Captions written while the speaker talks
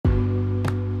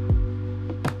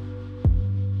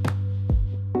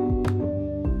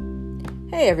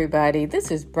Hey everybody, this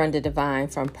is Brenda Devine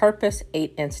from Purpose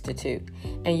 8 Institute,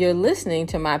 and you're listening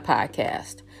to my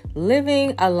podcast,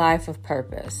 Living a Life of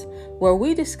Purpose, where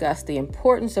we discuss the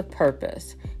importance of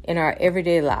purpose in our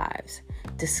everyday lives.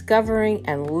 Discovering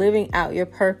and living out your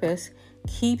purpose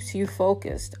keeps you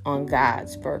focused on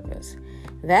God's purpose.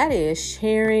 That is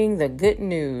sharing the good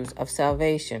news of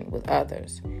salvation with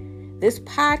others. This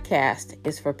podcast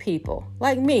is for people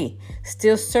like me,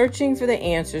 still searching for the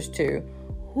answers to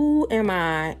who am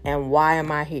I and why am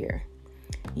I here?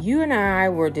 You and I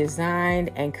were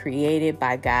designed and created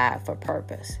by God for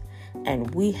purpose,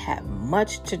 and we have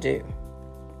much to do.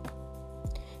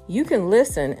 You can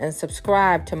listen and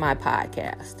subscribe to my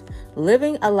podcast,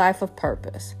 Living a Life of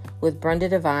Purpose with Brenda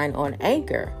Devine on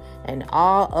Anchor and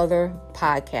all other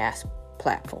podcast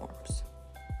platforms.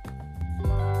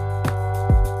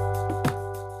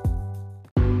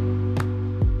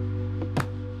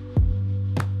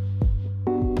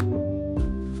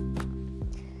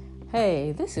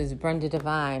 Hey, this is Brenda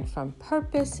Devine from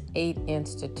Purpose 8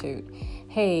 Institute.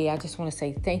 Hey, I just want to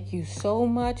say thank you so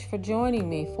much for joining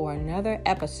me for another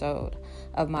episode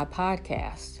of my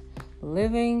podcast,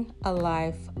 Living a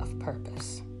Life of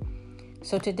Purpose.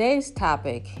 So today's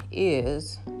topic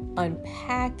is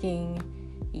unpacking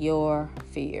your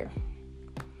fear.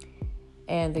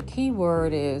 And the key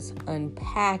word is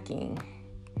unpacking,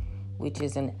 which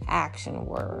is an action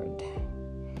word.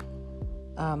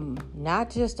 Not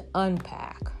just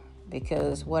unpack,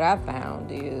 because what I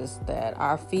found is that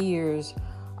our fears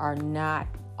are not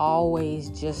always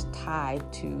just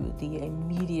tied to the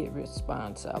immediate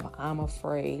response of I'm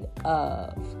afraid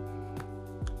of.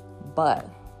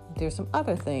 But there's some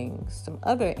other things, some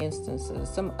other instances,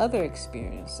 some other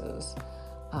experiences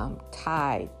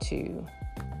tied to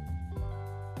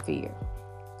fear.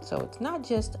 So it's not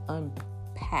just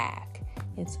unpack.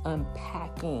 It's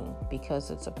unpacking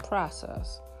because it's a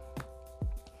process.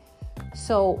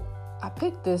 So I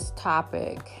picked this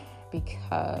topic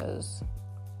because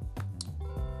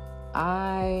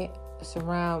I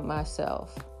surround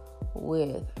myself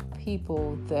with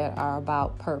people that are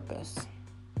about purpose.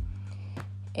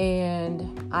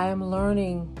 And I am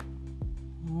learning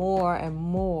more and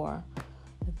more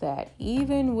that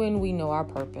even when we know our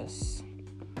purpose,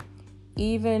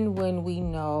 even when we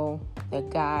know that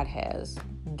God has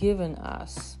given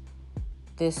us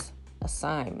this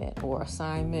assignment or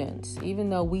assignments, even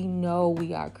though we know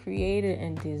we are created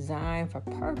and designed for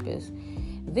purpose,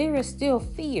 there is still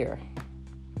fear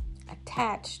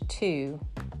attached to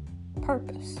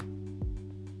purpose.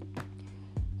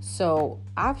 So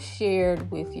I've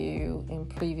shared with you in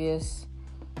previous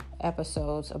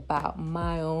episodes about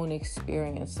my own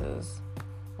experiences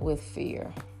with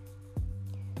fear.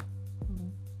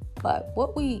 But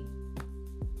what we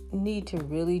need to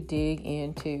really dig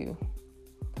into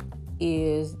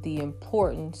is the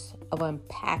importance of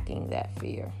unpacking that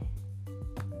fear.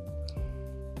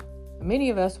 Many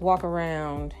of us walk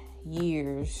around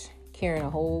years carrying a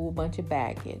whole bunch of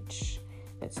baggage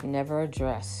that's never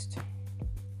addressed.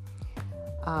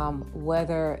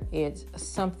 Whether it's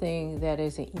something that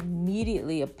is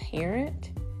immediately apparent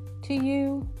to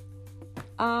you,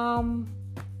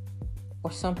 or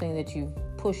something that you've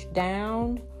pushed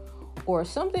down, or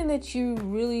something that you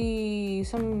really,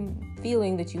 some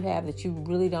feeling that you have that you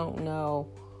really don't know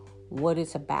what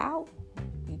it's about.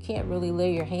 You can't really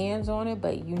lay your hands on it,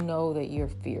 but you know that you're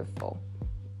fearful.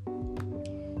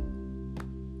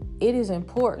 It is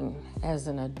important as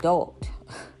an adult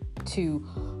to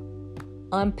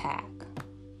unpack,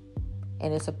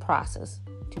 and it's a process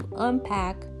to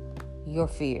unpack your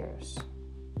fears,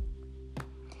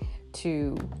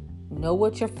 to know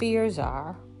what your fears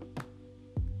are,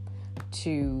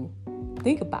 to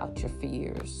think about your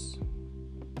fears,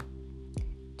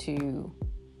 to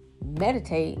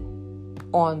meditate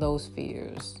on those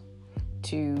fears,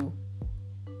 to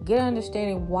get an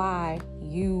understanding why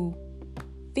you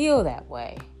feel that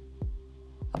way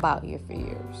about your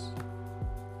fears,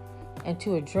 and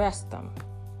to address them.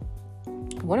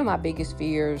 One of my biggest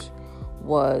fears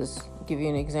was, I'll give you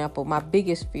an example, my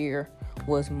biggest fear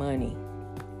was money.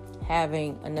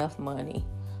 Having enough money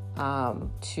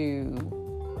to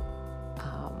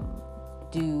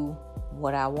do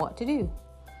what I want to do.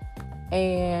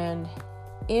 And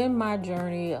in my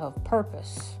journey of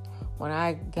purpose, when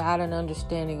I got an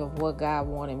understanding of what God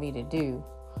wanted me to do,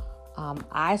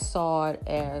 I saw it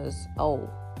as,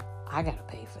 I got to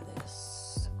pay for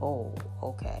this.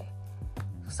 Okay.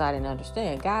 Because I didn't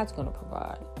understand. God's going to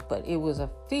provide. But it was a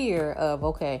fear of,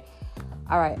 okay,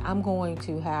 all right, I'm going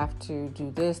to have to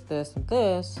do this, this, and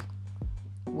this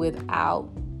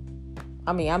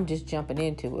I'm just jumping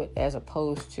into it as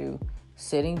opposed to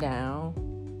sitting down,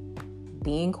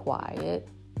 being quiet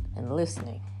and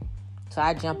listening. So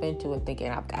I jump into it thinking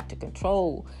I've got to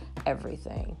control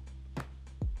everything.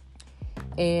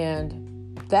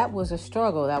 And that was a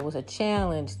struggle. That was a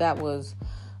challenge. That was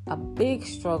a big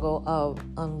struggle of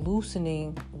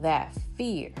unloosening that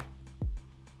fear.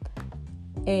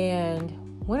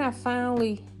 And when I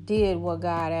finally did what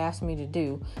God asked me to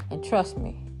do, and trust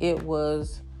me, it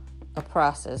was a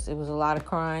process. It was a lot of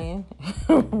crying,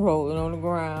 rolling on the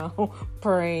ground,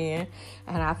 praying,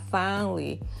 and I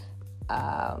finally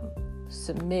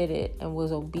submitted and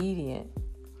was obedient,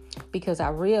 because I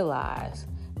realized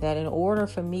that in order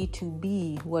for me to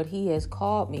be what He has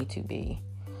called me to be,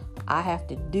 I have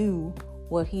to do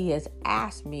what He has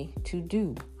asked me to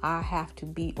do. I have to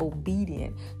be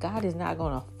obedient. God is not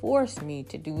going to force me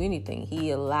to do anything.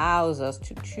 He allows us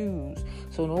to choose.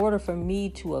 So in order for me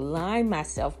to align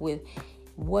myself with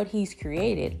what He's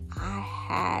created, I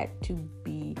had to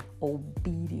be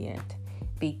obedient,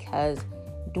 because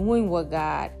doing what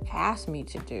God asked me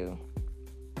to do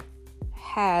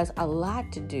has a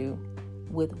lot to do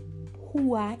with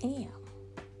who I am.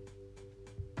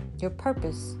 Your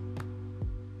purpose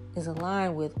is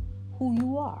aligned with who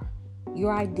you are,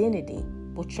 your identity,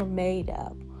 what you're made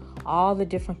of, all the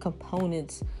different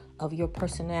components of your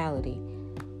personality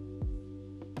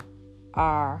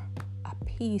are a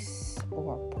piece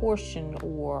or a portion,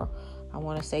 or I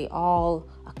want to say all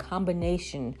a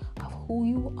combination of who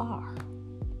you are.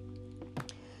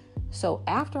 So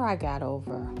after I got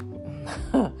over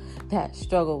that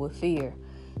struggle with fear,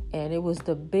 and it was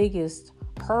the biggest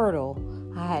hurdle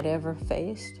I had ever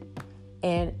faced,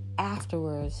 and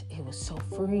afterwards it was so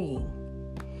freeing,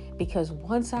 because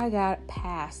once I got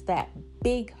past that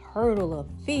big hurdle of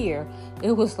fear,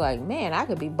 it was like, man, I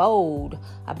could be bold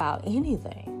about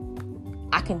anything.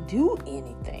 I can do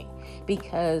anything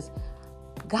because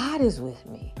God is with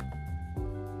me.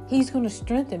 He's going to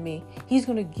strengthen me. He's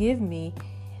going to give me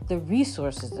the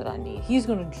resources that I need. He's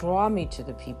going to draw me to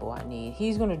the people I need.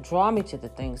 He's going to draw me to the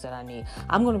things that I need.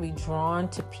 I'm going to be drawn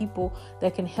to people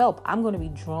that can help. I'm going to be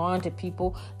drawn to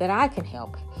people that I can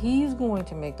help. He's going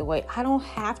to make the way. I don't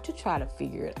have to try to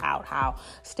figure it out how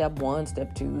step 1,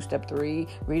 step 2, step 3,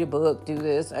 read a book, do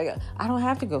this. I don't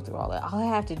have to go through all that. All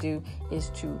I have to do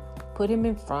is to put Him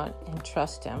in front and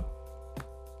trust Him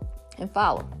and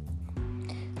follow.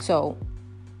 So,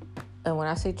 and when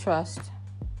I say trust,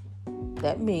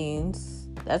 that means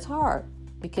that's hard,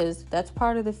 because that's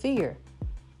part of the fear.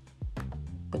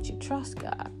 But you trust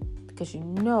God because you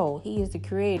know He is the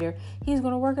creator. He's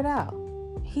going to work it out.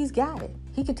 He's got it.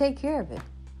 He can take care of it.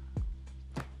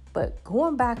 But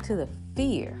going back to the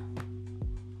fear,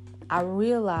 I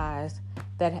realized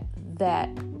that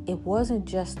it wasn't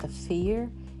just the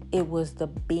fear, it was the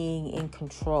being in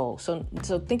control. So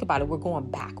think about it. We're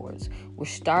going backwards. We're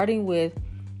starting with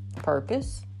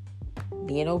purpose,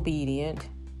 being obedient,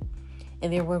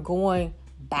 and then we're going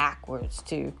backwards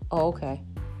to,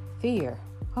 fear.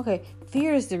 Okay,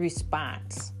 fear is the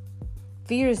response.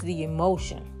 Fear is the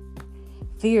emotion.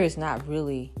 Fear is not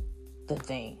really the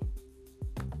thing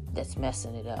that's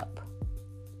messing it up.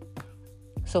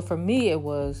 So for me, it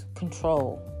was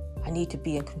control. I need to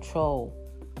be in control.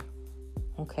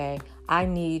 Okay, I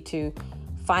need to,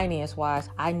 finance-wise,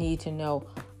 I need to know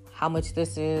how much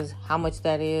this is, how much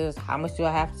that is, how much do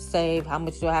I have to save, how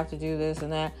much do I have to do this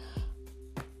and that.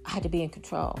 I had to be in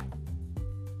control.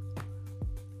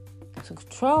 So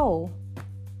control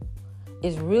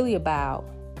is really about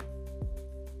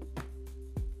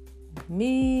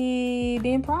me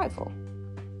being prideful.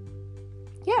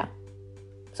 Yeah.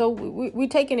 So we're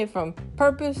taking it from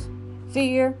purpose,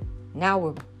 fear, now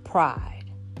we're pride.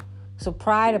 So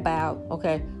pride about,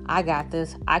 okay, I got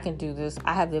this, I can do this,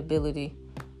 I have the ability.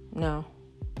 No.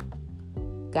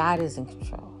 God is in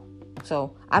control.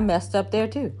 So I messed up there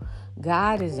too.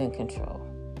 God is in control.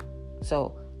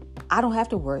 So I don't have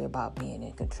to worry about being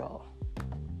in control.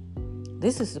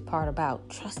 This is the part about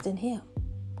trusting Him.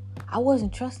 I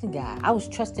wasn't trusting God. I was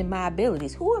trusting my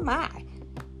abilities. Who am I?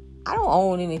 I don't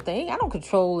own anything. I don't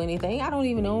control anything. I don't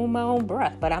even own my own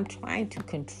breath. But I'm trying to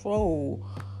control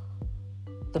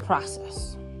the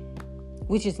process,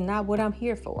 which is not what I'm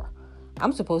here for.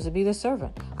 I'm supposed to be the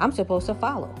servant. I'm supposed to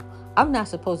follow. I'm not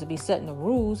supposed to be setting the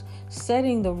rules.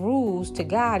 Setting the rules to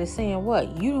God is saying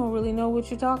what? You don't really know what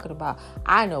you're talking about.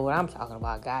 I know what I'm talking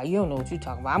about, God. You don't know what you're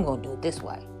talking about. I'm going to do it this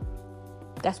way.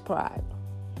 That's pride.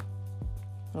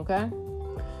 Okay?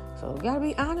 So we got to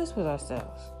be honest with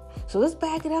ourselves. So let's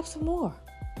back it up some more.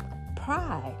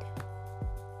 Pride.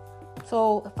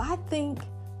 So if I think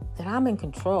that I'm in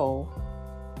control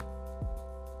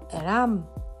and I'm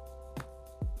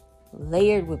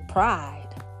layered with pride,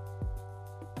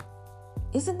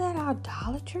 Isn't that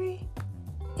idolatry?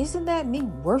 Isn't that me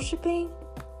worshiping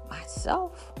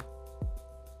myself?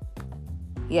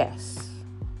 Yes.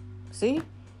 See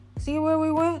where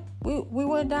we went? We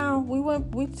went down.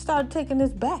 We started taking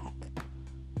this back.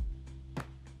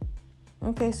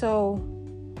 Okay, so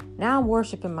now I'm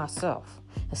worshiping myself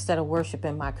instead of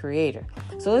worshiping my creator.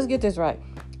 So let's get this right.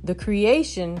 The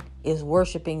creation is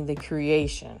worshiping the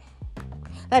creation.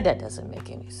 That doesn't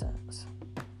make any sense.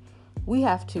 We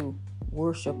have to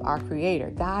worship our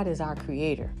creator. God is our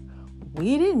creator.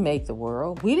 We didn't make the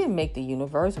world. We didn't make the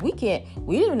universe.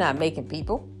 We're not making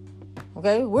people.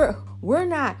 Okay? We're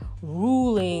not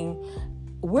ruling.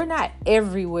 We're not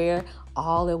everywhere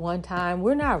all at one time.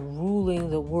 We're not ruling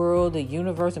the world, the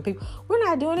universe, and people. We're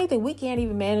not doing anything. We can't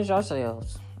even manage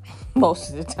ourselves most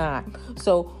of the time.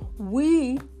 So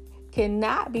we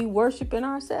cannot be worshiping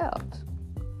ourselves.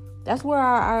 That's where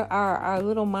our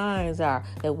little minds are,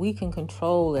 that we can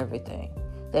control everything,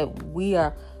 that we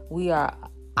are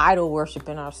idol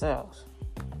worshiping ourselves.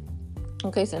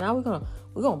 Okay, so now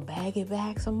we're gonna bag it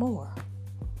back some more.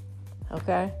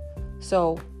 Okay,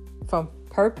 so from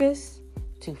purpose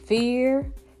to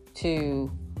fear to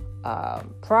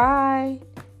pride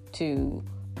to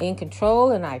in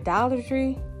control and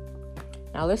idolatry.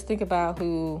 Now let's think about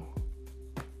who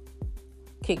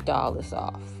kicked all this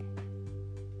off.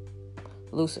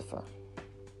 Lucifer.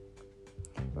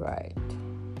 Right.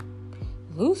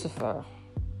 Lucifer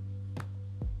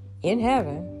in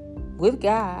heaven with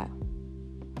God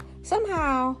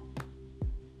somehow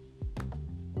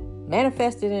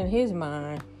manifested in his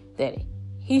mind that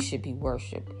he should be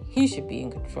worshipped. He should be in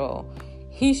control.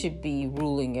 He should be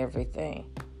ruling everything.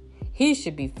 He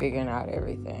should be figuring out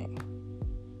everything.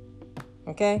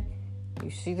 Okay? You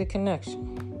see the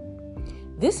connection.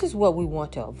 This is what we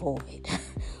want to avoid.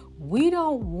 We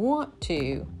don't want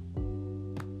to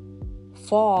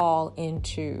fall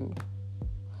into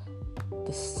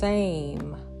the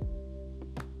same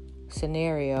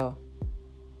scenario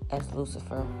as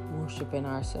Lucifer, worshiping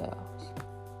ourselves.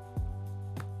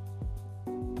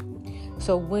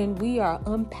 So when we are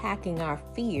unpacking our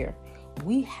fear,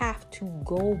 we have to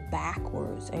go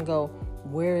backwards and go,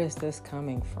 where is this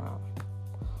coming from?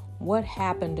 What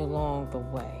happened along the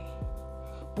way?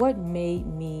 What made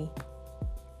me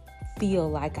feel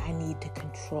like I need to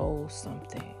control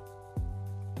something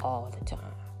all the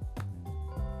time?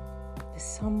 Did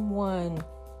someone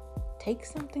take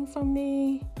something from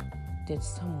me? Did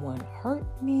someone hurt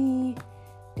me?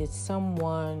 Did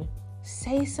someone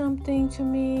say something to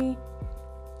me?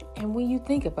 And when you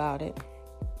think about it,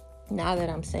 now that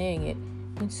I'm saying it,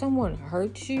 when someone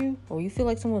hurts you, or you feel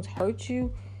like someone's hurt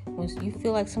you, when you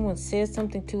feel like someone said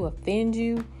something to offend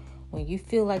you, when you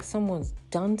feel like someone's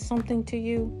done something to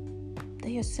you,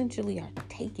 they essentially are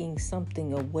taking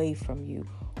something away from you.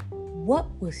 What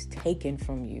was taken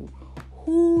from you?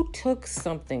 Who took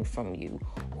something from you?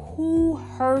 Who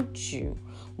hurt you?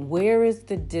 Where is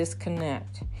the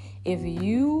disconnect? If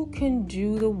you can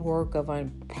do the work of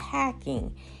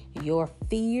unpacking your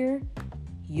fear,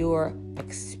 your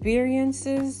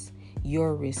experiences,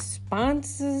 your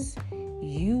responses,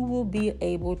 you will be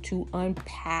able to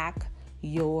unpack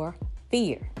your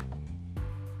fear.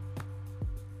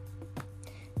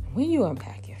 When you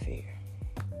unpack your fear,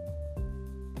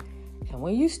 and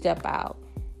when you step out,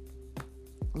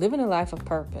 living a life of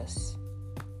purpose,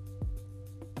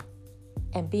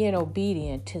 and being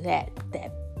obedient to that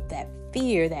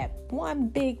fear, that one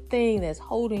big thing that's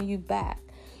holding you back,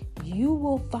 you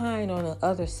will find on the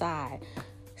other side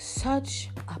such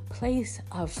a place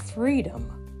of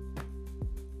freedom,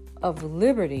 of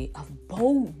liberty, of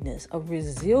boldness, of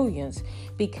resilience,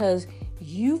 because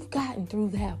you've gotten through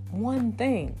that one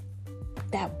thing,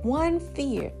 that one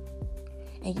fear,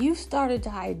 and you've started to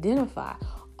identify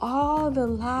all the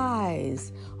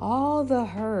lies, all the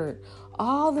hurt,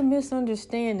 all the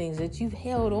misunderstandings that you've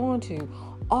held on to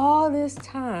all this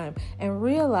time, and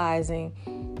realizing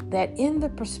that in the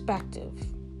perspective,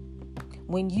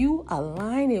 when you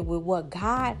align it with what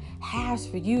God has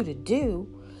for you to do,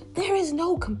 there is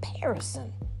no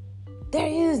comparison. There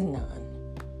is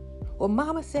none. What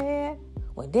mama said,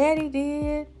 what daddy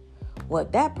did,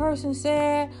 what that person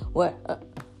said,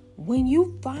 when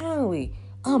you finally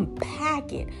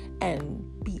unpack it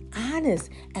and be honest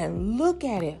and look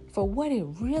at it for what it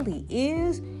really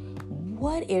is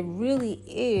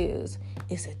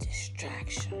a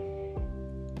distraction.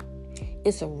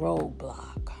 It's a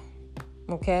roadblock.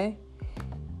 Okay?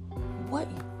 What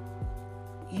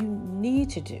you need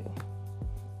to do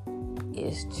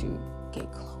is to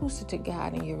get closer to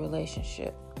God in your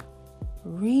relationship.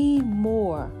 Read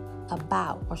more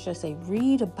about, or should I say,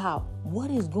 read about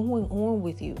what is going on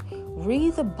with you.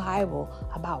 Read the Bible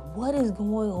about what is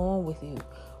going on with you.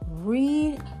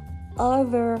 Read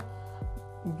other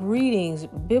readings,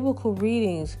 biblical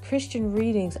readings, Christian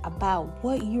readings about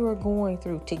what you are going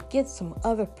through to get some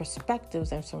other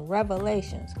perspectives and some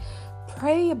revelations.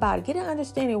 Pray about it. Get an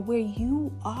understanding of where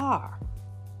you are.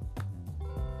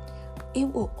 It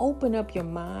will open up your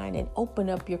mind and open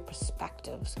up your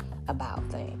perspectives about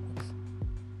things.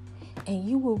 And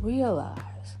you will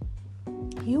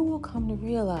come to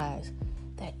realize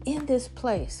that in this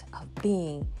place of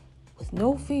being with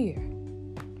no fear,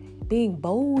 being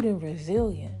bold and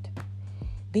resilient,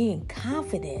 being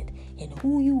confident in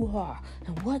who you are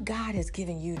and what God has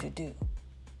given you to do,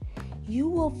 you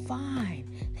will find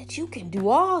that you can do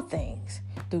all things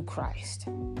through Christ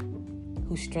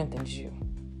who strengthens you.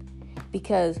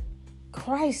 Because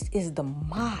Christ is the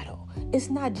model. It's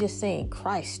not just saying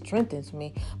Christ strengthens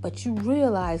me, but you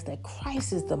realize that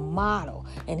Christ is the model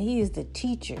and he is the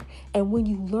teacher. And when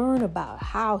you learn about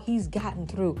how he's gotten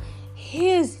through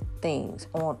his things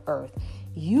on earth,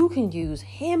 you can use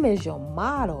him as your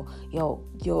model,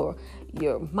 your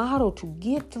model to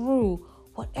get through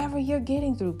whatever you're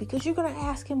getting through, because you're going to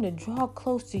ask him to draw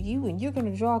close to you and you're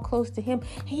going to draw close to him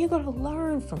and you're going to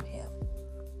learn from him.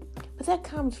 But that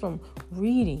comes from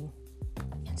reading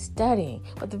and studying.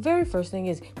 But the very first thing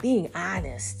is being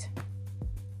honest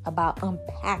about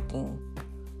unpacking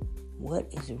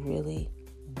what is really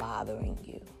bothering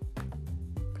you.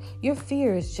 Your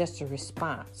fear is just a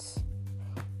response.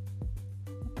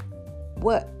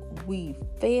 What we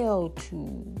fail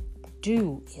to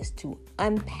do is to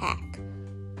unpack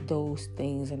those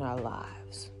things in our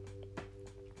lives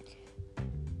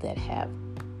that have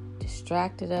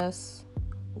distracted us,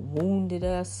 wounded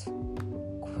us,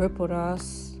 crippled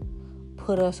us,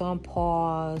 put us on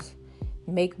pause,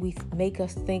 make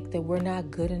us think that we're not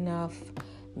good enough,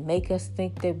 make us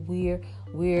think that we're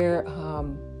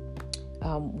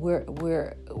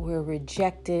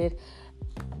rejected,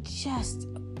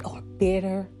 or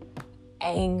bitter,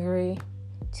 angry,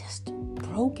 just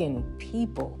broken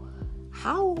people.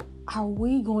 How are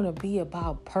we going to be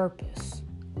about purpose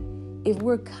if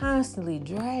we're constantly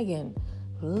dragging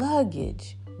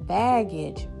luggage,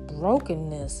 baggage,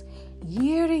 brokenness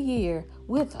year to year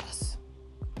with us?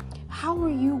 How are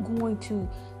you going to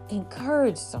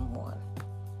encourage someone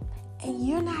and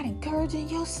you're not encouraging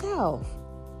yourself?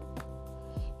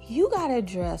 You got to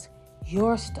address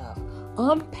your stuff,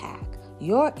 unpack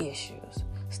your issues.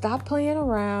 Stop playing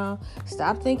around.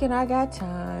 Stop thinking I got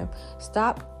time.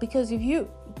 Stop, because if you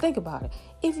think about it,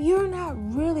 if you're not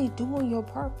really doing your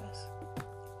purpose,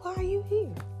 why are you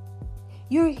here?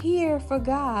 You're here for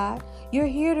God. You're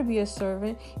here to be a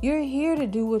servant. You're here to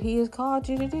do what he has called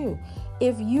you to do.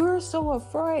 If you're so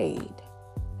afraid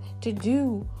to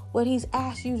do what he's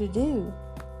asked you to do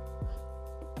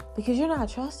because you're not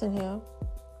trusting him,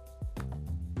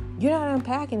 you're not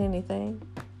unpacking anything,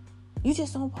 you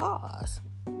just don't pause,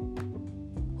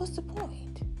 what's the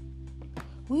point?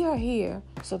 We are here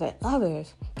so that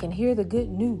others can hear the good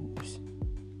news.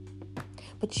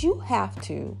 But you have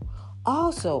to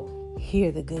also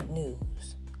hear the good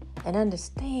news and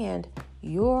understand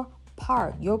your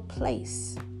part, your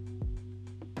place,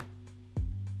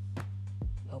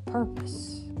 your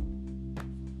purpose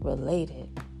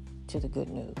related to the good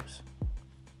news.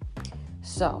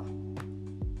 So,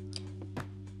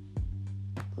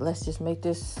 let's just make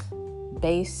this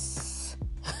base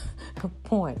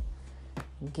point.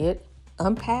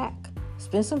 Unpack,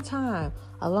 spend some time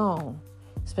alone,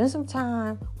 spend some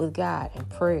time with God in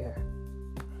prayer.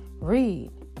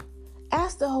 Read,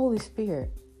 ask the Holy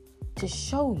Spirit to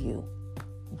show you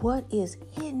what is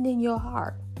hidden in your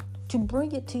heart, to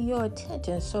bring it to your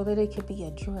attention so that it can be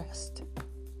addressed.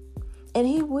 And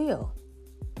he will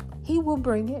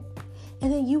bring it.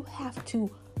 And then you have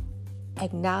to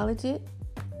acknowledge it,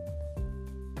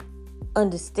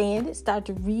 understand it, start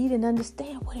to read and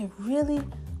understand what it really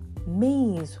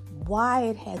means, why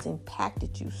it has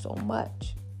impacted you so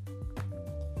much.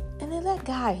 And then let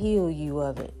God heal you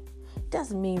of it.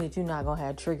 Doesn't mean that you're not going to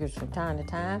have triggers from time to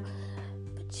time,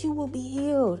 but you will be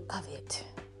healed of it.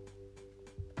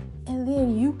 And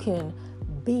then you can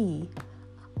be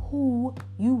who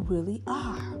you really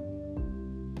are.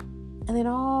 And then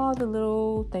all the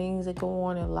little things that go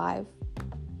on in life,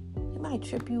 it might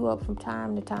trip you up from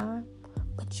time to time,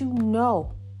 but you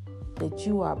know that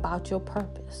you are about your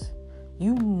purpose.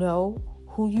 You know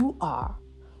who you are.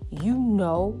 You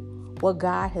know what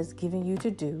God has given you to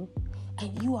do.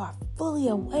 And you are fully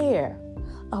aware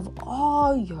of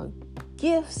all your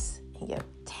gifts and your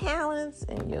talents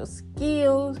and your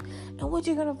skills. And what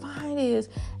you're going to find is,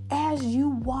 as you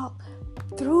walk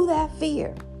through that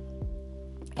fear,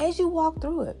 as you walk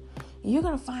through it, you're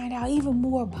going to find out even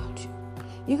more about you.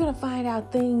 You're going to find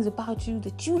out things about you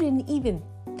that you didn't even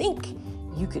think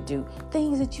you could do.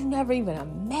 Things that you never even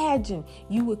imagined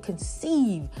you would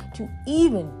conceive to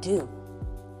even do.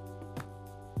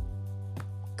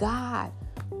 God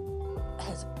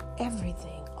has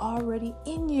everything already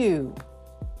in you.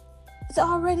 It's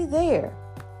already there.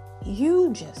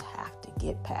 You just have to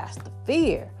get past the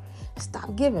fear.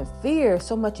 Stop giving fear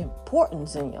so much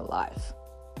importance in your life.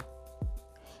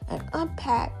 And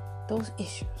unpack those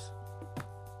issues.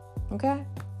 Okay?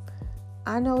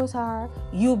 I know it's hard.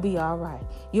 You'll be all right.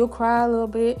 You'll cry a little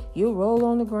bit. You'll roll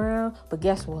on the ground. But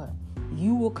guess what?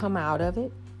 You will come out of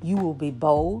it. You will be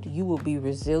bold. You will be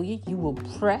resilient. You will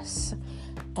press.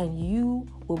 And you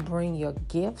will bring your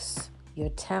gifts, your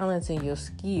talents, and your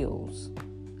skills.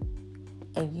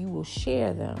 And you will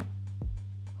share them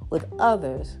with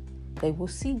others. They will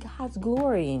see God's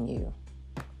glory in you.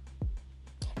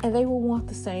 And they will want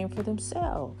the same for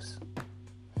themselves.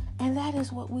 And that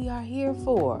is what we are here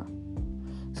for.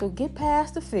 So get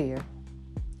past the fear.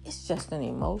 It's just an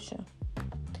emotion.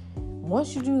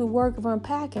 Once you do the work of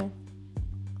unpacking,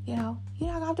 you're not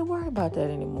going to have to worry about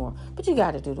that anymore. But you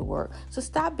got to do the work. So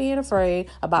stop being afraid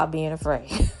about being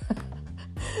afraid.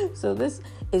 So this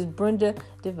is Brenda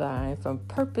Devine from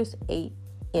Purpose 8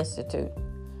 Institute.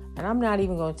 And I'm not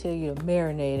even going to tell you to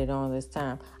marinate it on this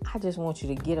time. I just want you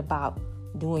to get about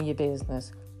doing your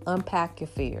business. Unpack your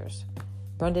fears.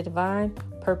 Brenda Devine,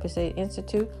 Purpose 8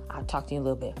 Institute. I'll talk to you in a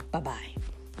little bit. Bye-bye.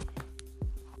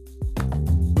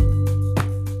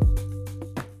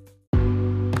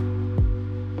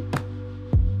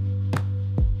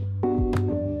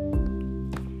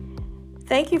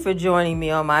 Thank you for joining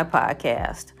me on my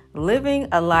podcast, Living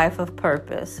a Life of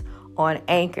Purpose, on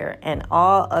Anchor and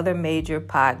all other major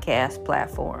podcast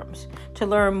platforms. To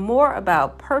learn more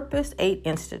about Purpose 8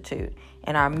 Institute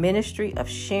and our ministry of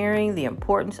sharing the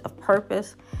importance of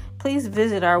purpose, please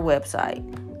visit our website,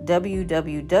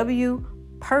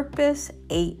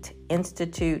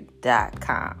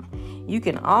 www.purpose8institute.com. You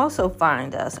can also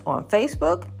find us on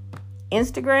Facebook,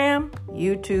 Instagram,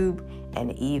 YouTube,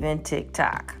 and even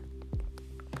TikTok.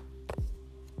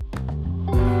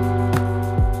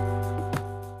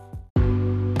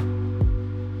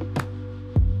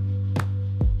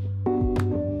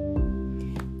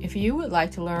 If you would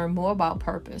like to learn more about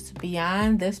purpose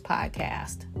beyond this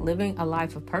podcast, Living a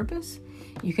Life of Purpose,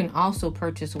 you can also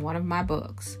purchase one of my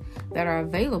books that are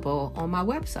available on my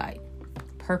website,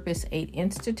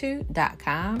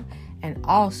 purpose8institute.com, and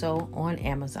also on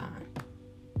Amazon.